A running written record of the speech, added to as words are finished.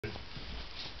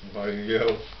What are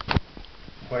you?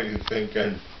 What are you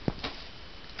thinking?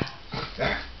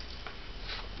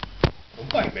 Don't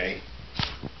bite me.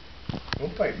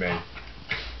 Don't bite me.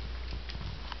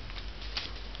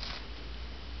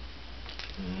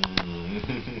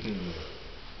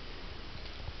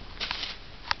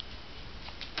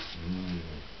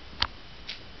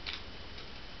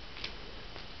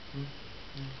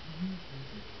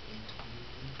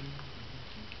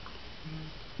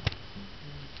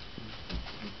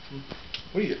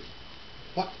 What are you?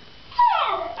 What?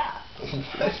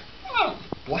 What?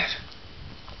 What?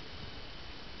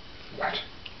 What? What?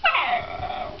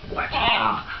 What?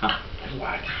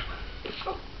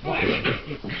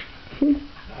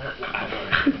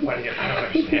 What? I don't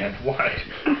understand. What?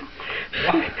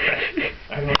 What?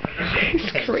 I don't understand.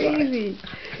 It's crazy.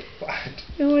 What?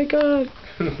 Oh my god.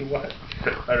 What?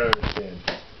 I don't understand.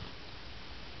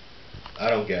 I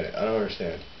don't get it. I don't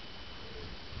understand.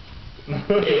 I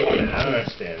don't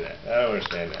understand that. I don't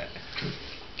understand that.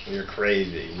 You're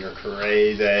crazy. You're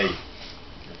crazy. You're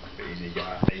a crazy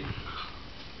guy.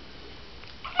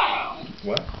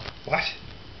 What? What?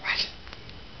 What?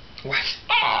 What?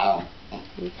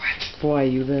 What? Boy,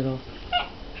 you little.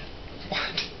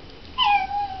 What?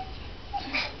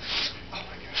 Oh my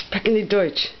god. Sprechen Sie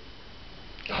Deutsch.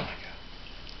 Oh my god.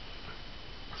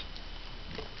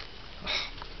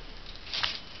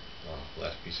 Oh,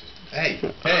 last pieces. Hey!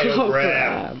 Hey, don't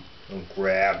grab! Don't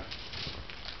grab.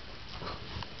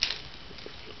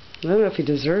 I don't know if he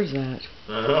deserves that.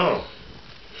 I don't know.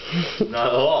 Not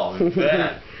at all. It's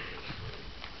bad.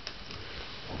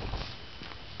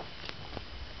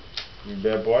 You a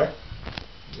bad boy?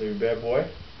 You a bad boy?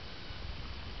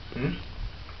 Hmm?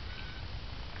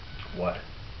 What?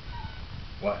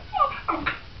 What?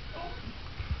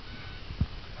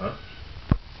 Huh?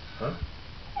 Huh?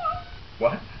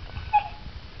 What?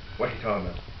 What are you talking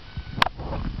about?